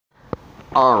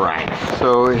Alright,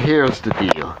 so here's the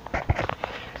deal.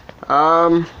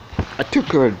 I took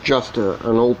just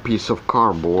an old piece of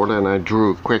cardboard and I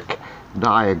drew a quick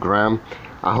diagram.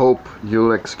 I hope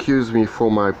you'll excuse me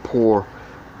for my poor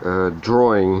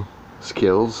drawing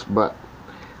skills, but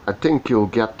I think you'll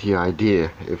get the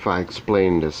idea if I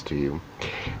explain this to you.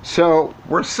 So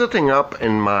we're sitting up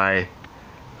in my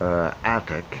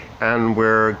attic and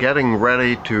we're getting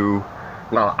ready to,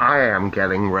 well, I am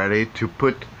getting ready to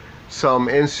put some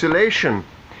insulation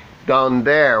down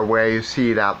there where you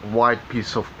see that white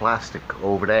piece of plastic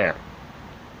over there.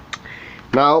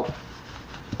 Now,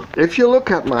 if you look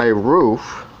at my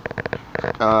roof,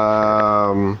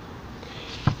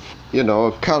 you know,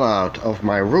 a cutout of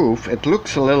my roof, it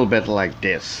looks a little bit like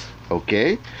this,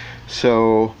 okay?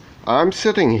 So I'm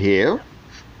sitting here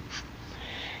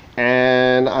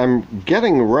and I'm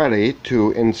getting ready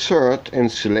to insert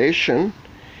insulation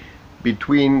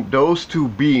between those two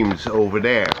beams over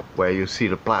there where you see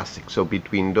the plastic. So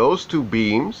between those two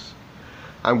beams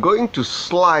I'm going to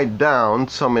slide down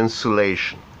some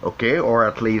insulation, okay? Or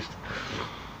at least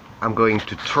I'm going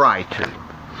to try to.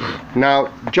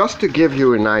 Now, just to give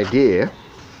you an idea,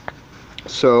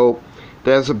 so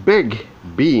there's a big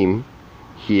beam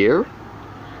here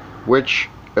which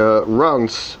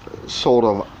runs sort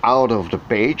of out of the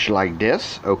page like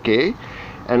this, okay?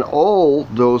 And all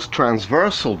those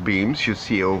transversal beams you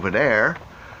see over there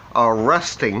are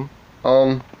resting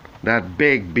on that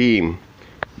big beam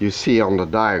you see on the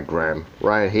diagram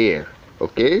right here,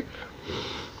 okay?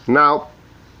 Now,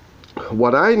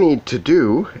 what I need to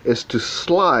do is to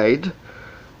slide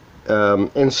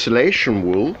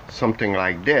insulation wool, something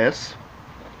like this,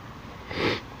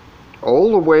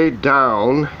 all the way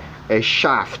down a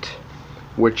shaft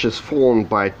which is formed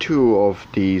by two of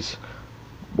these,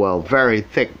 well, very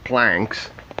thick planks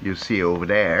you see over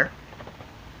there,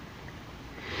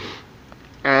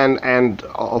 and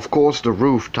of course the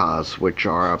roof tiles which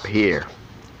are up here,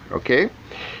 okay?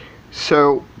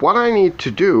 So what I need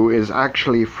to do is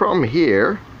actually from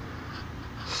here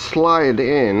slide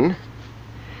in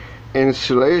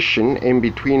insulation in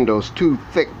between those two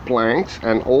thick planks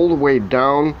and all the way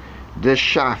down this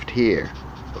shaft here,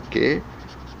 okay?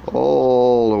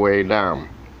 All the way down.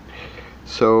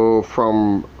 So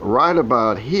from right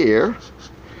about here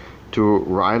to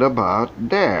right about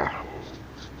there,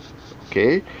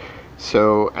 okay?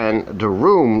 So, and the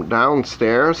room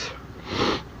downstairs,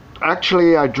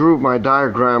 actually I drew my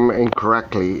diagram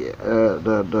incorrectly.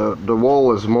 The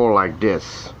wall is more like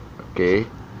this, okay?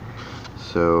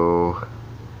 So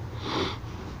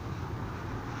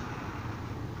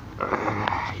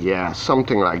yeah,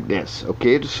 something like this,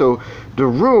 okay? So the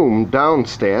room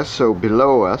downstairs, so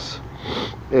below us,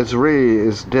 is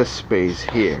this space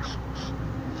here,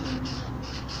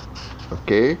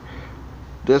 okay?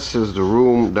 This is the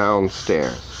room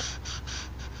downstairs.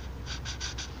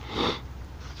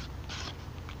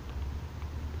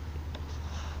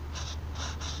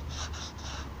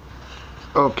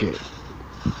 Okay,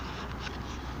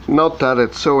 not that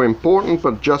it's so important,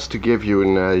 but just to give you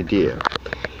an idea.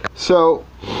 So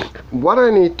what I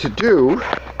need to do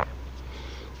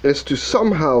is to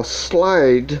somehow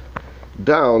slide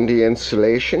down the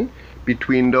insulation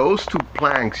between those two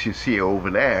planks you see over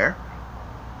there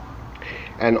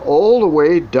and all the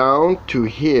way down to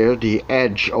here, the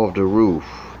edge of the roof.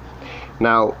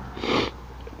 Now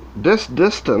this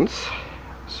distance,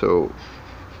 so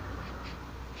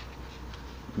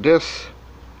this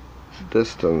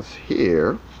distance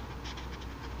here,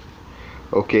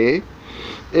 okay,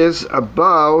 is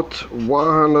about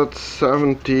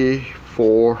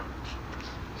 174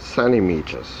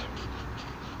 centimeters,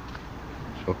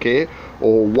 okay,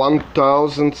 or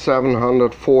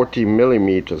 1740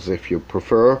 millimeters if you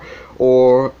prefer,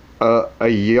 or a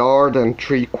yard and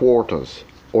 3/4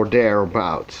 or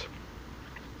thereabouts.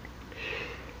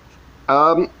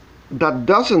 That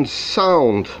doesn't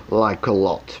sound like a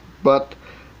lot, but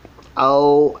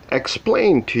I'll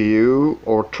explain to you,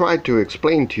 or try to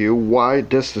explain to you, why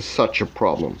this is such a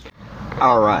problem.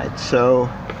 Alright, so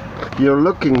you're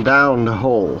looking down the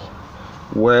hole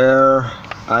where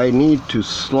I need to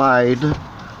slide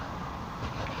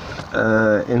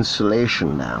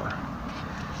insulation down.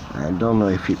 I don't know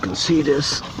if you can see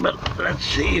this, but let's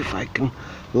see if I can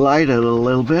light it a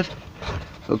little bit.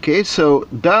 Okay, so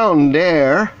down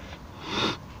there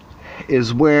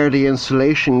is where the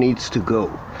insulation needs to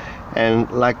go, and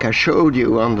like I showed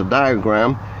you on the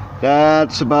diagram,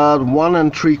 that's about 1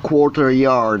 3/4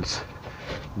 yards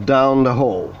down the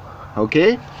hole,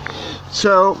 okay?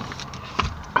 So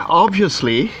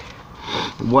obviously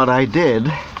what I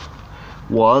did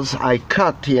was I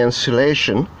cut the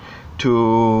insulation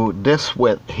to this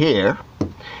width here,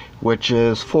 which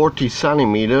is 40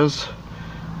 centimeters,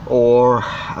 or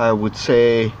I would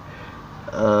say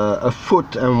a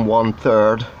foot and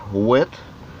 1/3 width.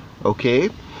 Okay,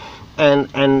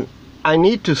 and I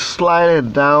need to slide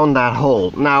it down that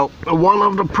hole. Now, one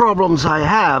of the problems I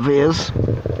have is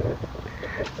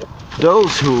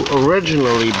those who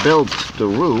originally built the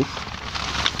roof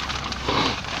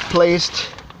placed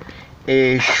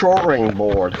a shoring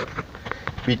board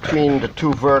between the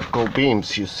two vertical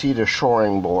beams. You see the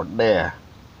shoring board there,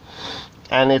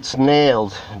 and it's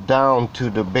nailed down to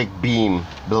the big beam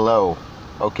below.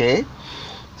 Okay,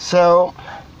 so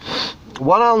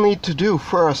what I'll need to do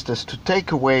first is to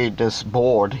take away this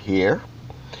board here,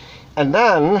 and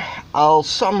then I'll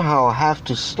somehow have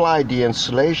to slide the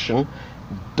insulation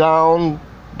down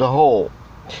the hole.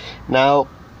 Now,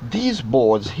 these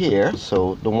boards here,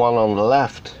 so the one on the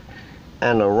left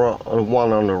and the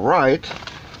one on the right,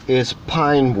 is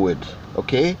pine wood.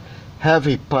 Okay,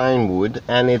 heavy pine wood,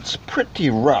 and it's pretty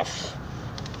rough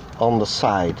on the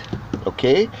side.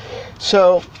 Okay,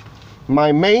 so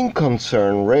my main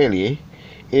concern really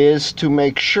is to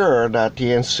make sure that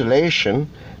the insulation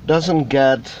doesn't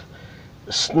get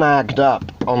snagged up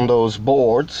on those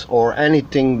boards or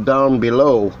anything down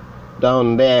below,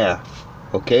 down there.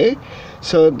 Okay,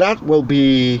 so that will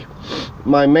be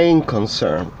my main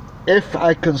concern. If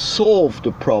I can solve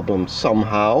the problem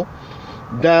somehow,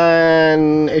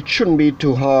 then it shouldn't be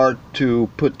too hard to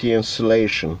put the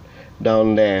insulation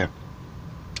down there.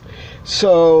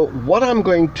 So what I'm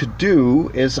going to do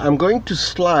is I'm going to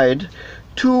slide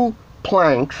 2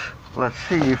 planks. Let's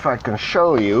see if I can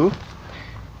show you.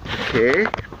 Okay,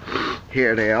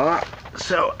 here they are.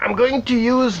 So I'm going to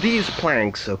use these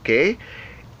planks, okay,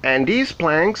 and these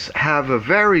planks have a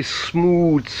very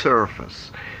smooth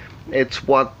surface. It's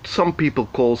what some people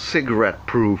call cigarette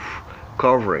proof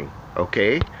covering.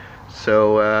 Okay,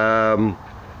 so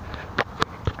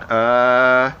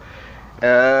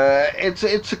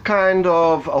it's a kind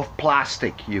of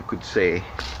plastic, you could say.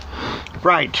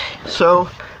 Right, so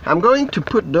I'm going to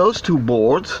put those 2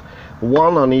 boards,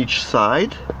 one on each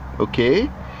side, okay,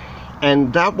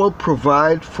 and that will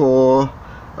provide for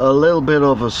a little bit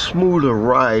of a smoother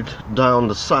ride down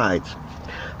the sides.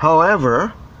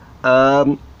 However,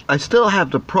 I still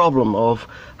have the problem of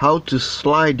how to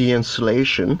slide the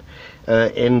insulation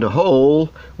in the hole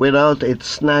without it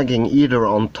snagging either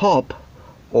on top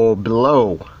or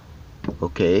below.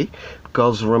 Okay,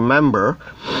 because remember,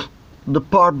 the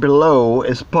part below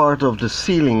is part of the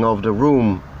ceiling of the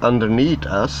room underneath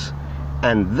us,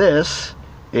 and this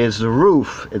is the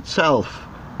roof itself.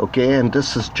 Okay, and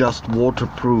this is just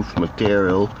waterproof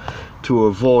material to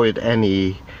avoid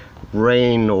any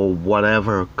rain or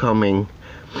whatever coming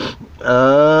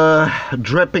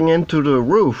dripping into the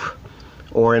roof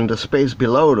or in the space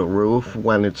below the roof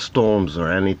when it storms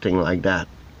or anything like that.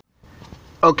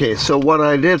 Okay, so what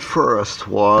I did first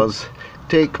was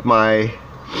take my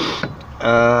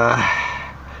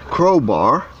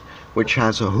crowbar, which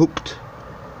has a hooked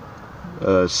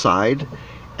side,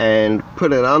 and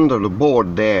put it under the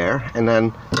board there, and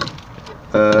then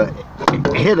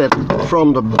hit it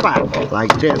from the back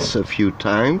like this a few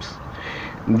times.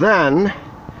 Then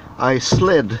I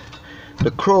slid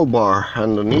the crowbar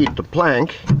underneath the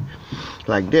plank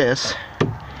like this,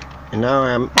 and now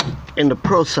I'm in the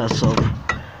process of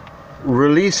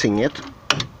releasing it.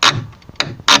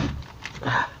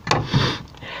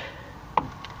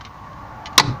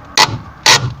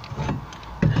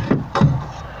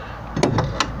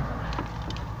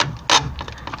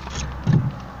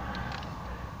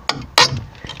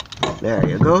 There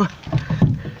you go.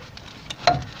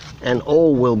 And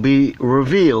all will be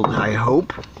revealed, I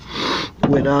hope,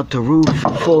 without the roof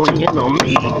falling in on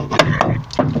me.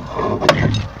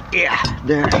 Yeah,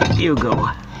 there you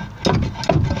go.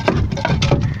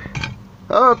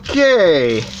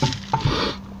 Okay.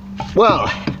 Well,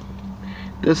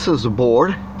 this is the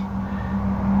board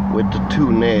with the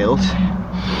 2 nails.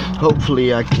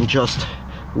 Hopefully I can just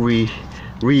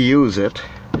reuse it.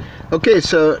 Okay,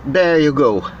 so there you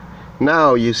go.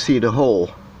 Now you see the hole.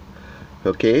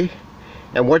 Okay,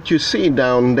 and what you see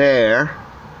down there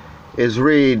is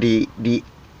really the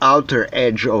outer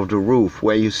edge of the roof,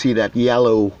 where you see that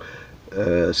yellow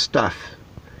stuff.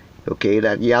 Okay,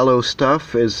 that yellow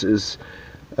stuff is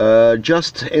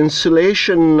just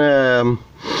insulation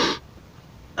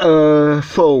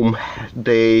foam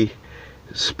they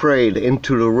sprayed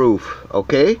into the roof.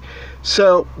 Okay,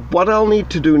 so what I'll need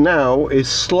to do now is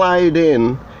slide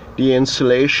in the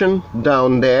insulation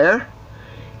down there,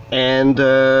 and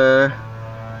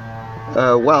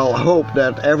well, hope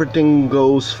that everything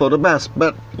goes for the best.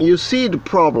 But you see the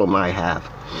problem I have.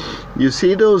 You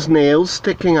see those nails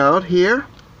sticking out here,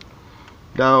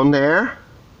 down there?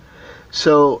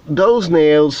 So those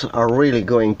nails are really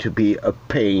going to be a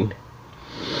pain.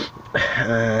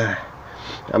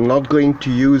 I'm not going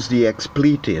to use the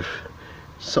expletive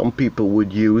some people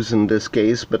would use in this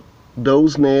case, but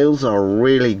those nails are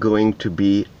really going to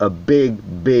be a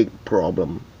big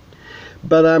problem.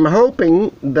 But I'm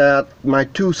hoping that my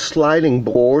two sliding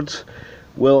boards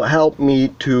will help me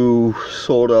to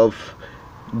sort of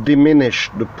diminish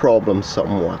the problem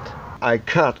somewhat. I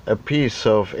cut a piece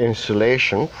of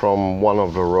insulation from one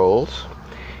of the rolls,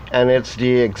 and it's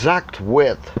the exact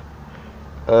width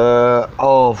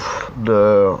of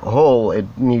the hole it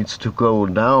needs to go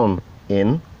down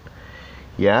in.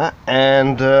 Yeah,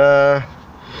 and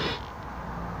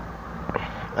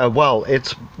well,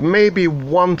 it's maybe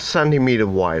 1 centimeter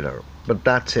wider, but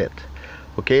that's it.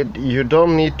 Okay, you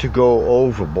don't need to go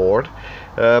overboard.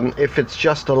 If it's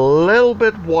just a little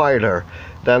bit wider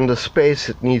than the space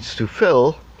it needs to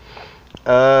fill,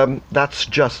 that's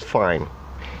just fine.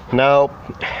 Now,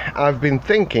 I've been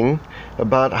thinking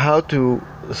about how to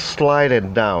slide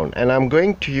it down, and I'm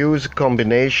going to use a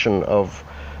combination of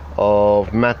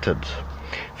methods.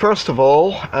 First of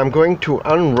all, I'm going to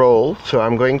unroll, so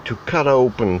I'm going to cut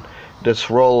open this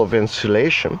roll of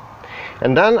insulation,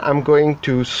 and then I'm going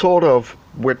to sort of,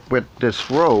 with this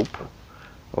rope,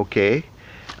 okay,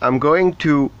 I'm going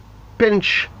to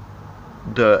pinch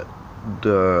the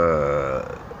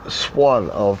swathe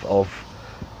of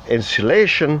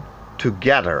insulation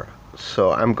together.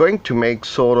 So I'm going to make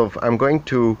sort of, I'm going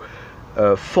to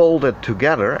fold it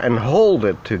together and hold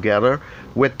it together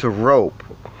with the rope,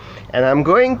 and I'm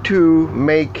going to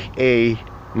make a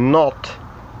knot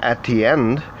at the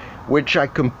end which I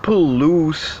can pull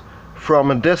loose from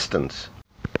a distance.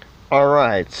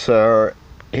 Alright, so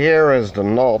here is the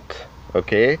knot,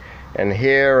 okay, and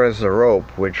here is the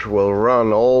rope which will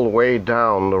run all the way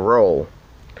down the roll.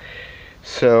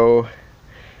 So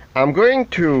I'm going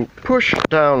to push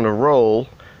down the roll,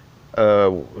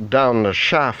 down the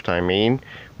shaft I mean,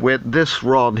 with this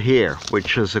rod here,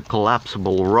 which is a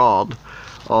collapsible rod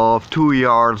of 2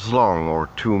 yards long or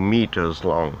 2 meters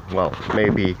long. Well,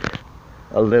 maybe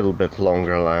a little bit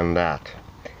longer than that.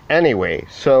 Anyway,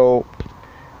 so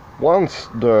once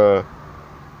the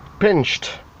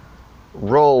pinched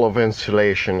roll of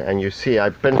insulation, and you see I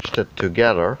pinched it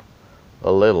together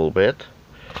a little bit,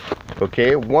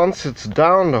 okay, once it's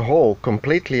down the hole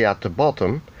completely at the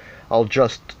bottom, I'll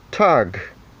just tug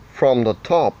from the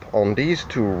top on these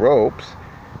two ropes,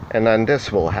 and then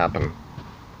this will happen.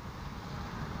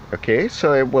 Okay,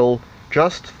 so it will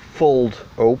just fold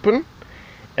open,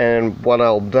 and what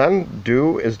I'll then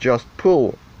do is just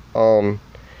pull on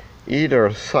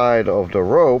either side of the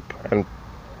rope and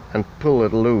pull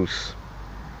it loose.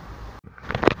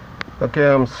 Okay,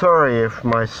 I'm sorry if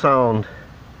my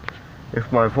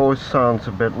voice sounds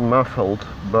a bit muffled,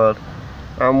 but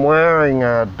I'm wearing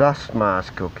a dust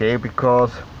mask, okay,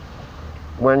 because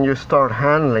when you start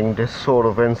handling this sort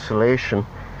of insulation,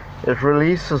 it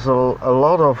releases a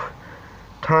lot of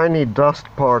tiny dust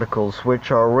particles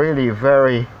which are really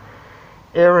very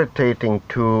irritating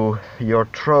to your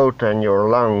throat and your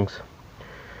lungs.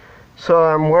 So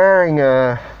I'm wearing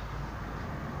a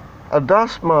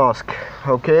dust mask,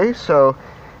 okay, so,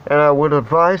 and I would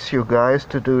advise you guys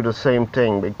to do the same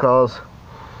thing, because,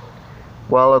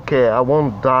 well, okay, I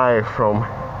won't die from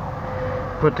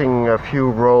putting a few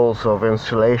rolls of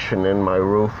insulation in my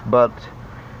roof, but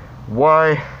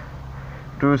why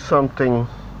do something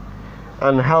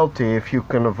unhealthy if you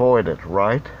can avoid it,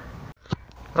 right?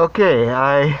 Okay,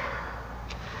 I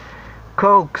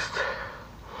coaxed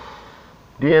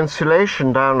the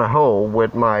insulation down the hole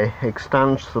with my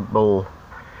extensible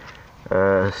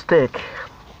stick,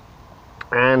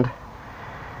 and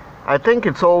I think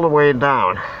it's all the way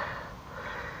down.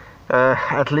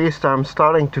 At least I'm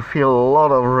starting to feel a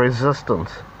lot of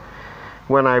resistance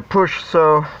when I push,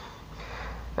 so,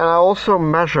 and I also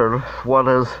measured what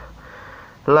is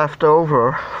left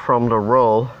over from the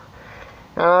roll,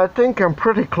 and I think I'm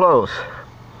pretty close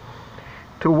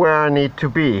to where I need to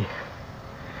be.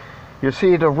 You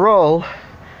see, the roll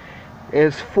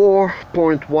is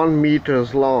 4.1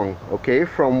 meters long, okay,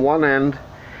 from one end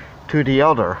to the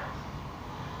other,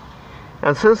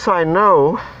 and since I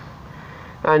know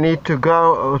I need to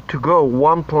go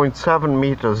 1.7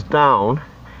 meters down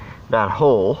that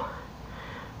hole,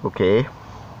 okay,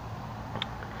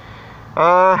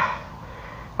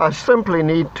 I simply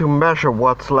need to measure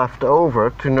what's left over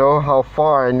to know how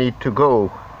far I need to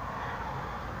go,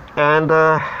 and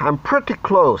I'm pretty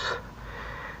close.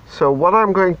 So what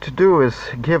I'm going to do is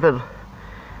give it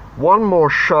one more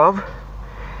shove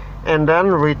and then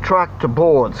retract the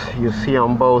boards you see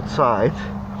on both sides,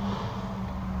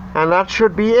 and that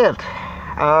should be it.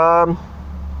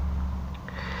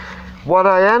 What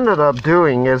I ended up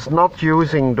doing is not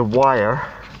using the wire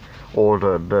or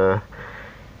the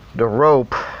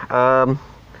rope,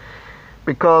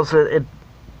 because it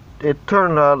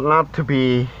turned out not to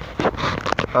be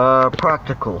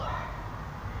practical.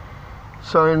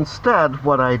 So instead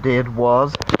what I did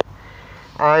was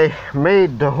I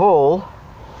made the hole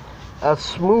as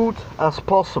smooth as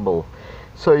possible.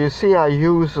 So you see I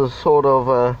use a sort of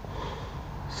a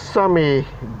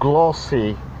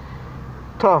semi-glossy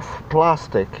tough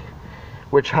plastic,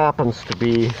 which happens to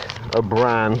be a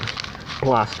brand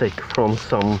plastic from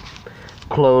some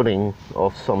clothing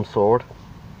of some sort,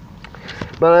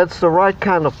 but it's the right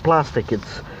kind of plastic.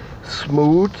 It's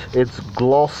smooth, it's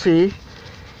glossy,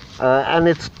 and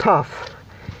it's tough,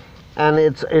 and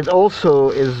it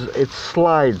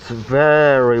slides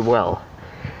very well.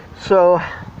 So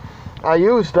I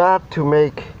use that to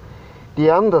make the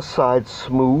underside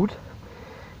smooth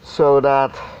so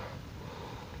that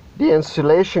the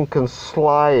insulation can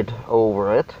slide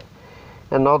over it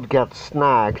and not get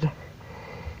snagged.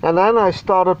 And then I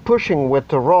started pushing with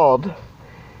the rod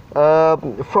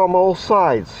from all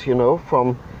sides, you know,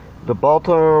 from the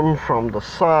bottom, from the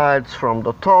sides, from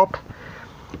the top,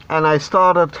 and I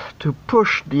started to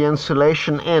push the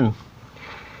insulation in.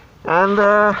 And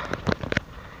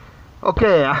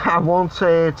okay, I won't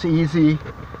say it's easy,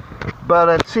 but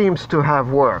it seems to have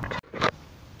worked.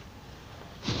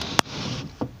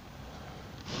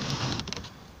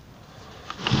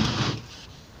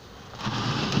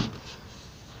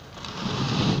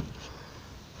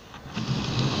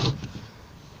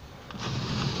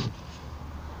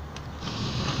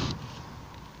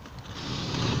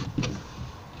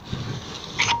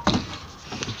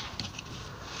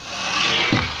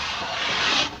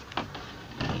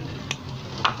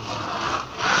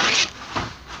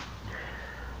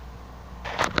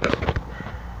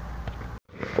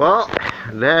 Well,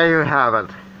 there you have it.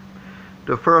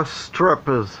 The first strip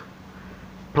is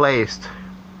placed.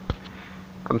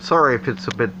 I'm sorry if it's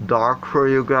a bit dark for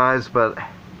you guys, but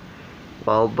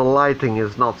well, the lighting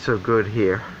is not so good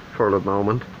here for the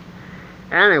moment.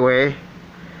 Anyway,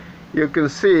 you can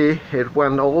see it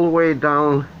went all the way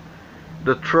down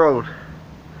the throat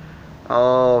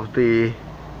of the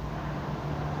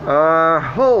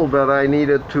hole that I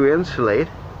needed to insulate.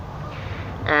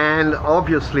 And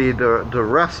obviously the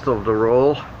rest of the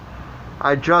roll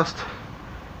I just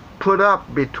put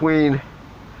up between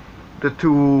the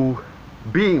two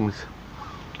beams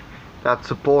that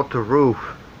support the roof.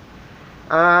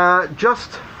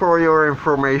 Just for your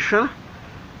information,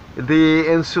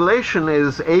 the insulation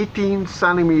is 18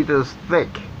 centimeters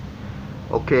thick.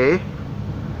 Okay,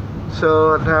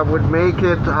 so that would make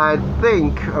it, I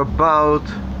think, about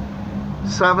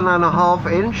 7.5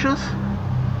 inches.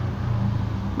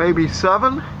 Maybe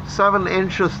 7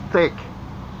 inches thick.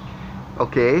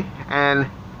 Okay, and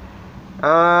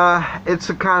it's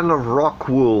a kind of rock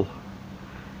wool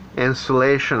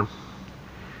insulation.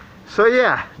 So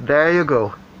yeah, there you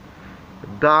go,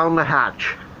 down the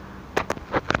hatch.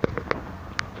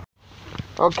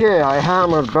 Okay, I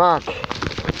hammered back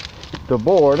the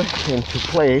board into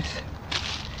place,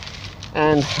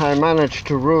 and I managed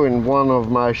to ruin one of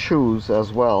my shoes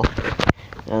as well,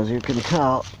 as you can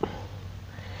tell.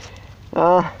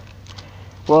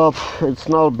 Well, it's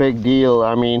not a big deal.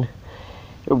 I mean,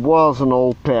 it was an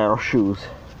old pair of shoes.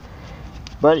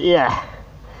 But yeah,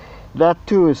 that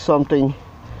too is something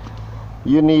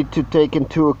you need to take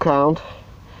into account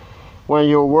when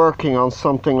you're working on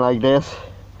something like this.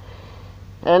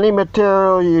 Any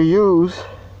material you use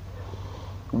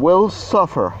will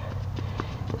suffer,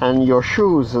 and your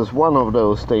shoes is one of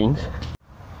those things.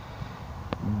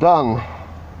 Done.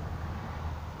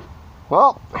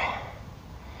 Well,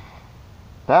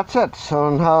 that's it. So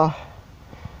now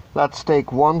let's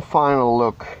take one final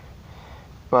look,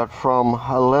 but from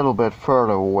a little bit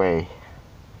further away.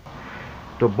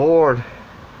 The board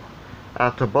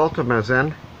at the bottom is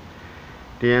in,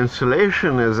 the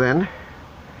insulation is in.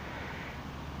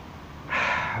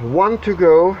 One to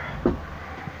go,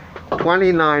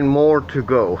 29 more to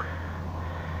go,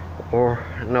 or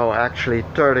no, actually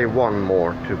 31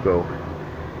 more to go.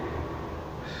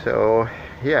 So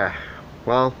yeah,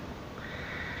 well,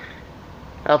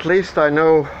 at least I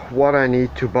know what I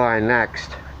need to buy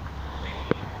next.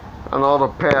 Another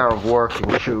pair of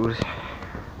working shoes.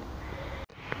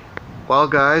 Well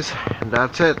guys,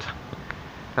 that's it.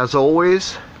 As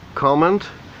always, comment,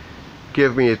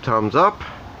 give me a thumbs up,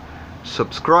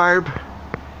 subscribe,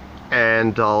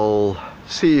 and I'll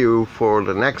see you for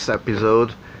the next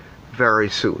episode very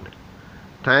soon.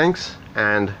 Thanks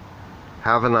and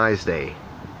have a nice day.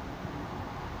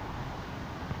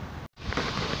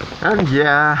 And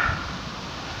yeah,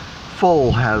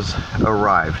 fall has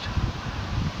arrived.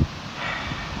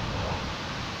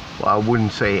 Well, I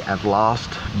wouldn't say at last,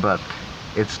 but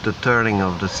it's the turning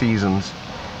of the seasons,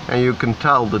 and you can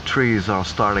tell the trees are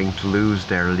starting to lose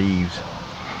their leaves.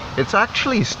 It's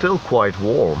actually still quite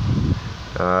warm.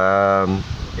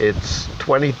 It's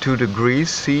 22 degrees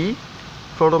C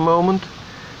for the moment.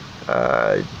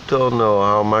 I don't know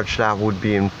how much that would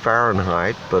be in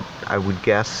Fahrenheit, but I would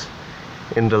guess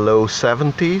in the low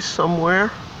 70s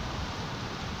somewhere.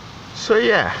 So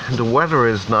yeah, the weather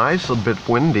is nice, a bit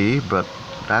windy, but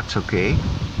that's okay.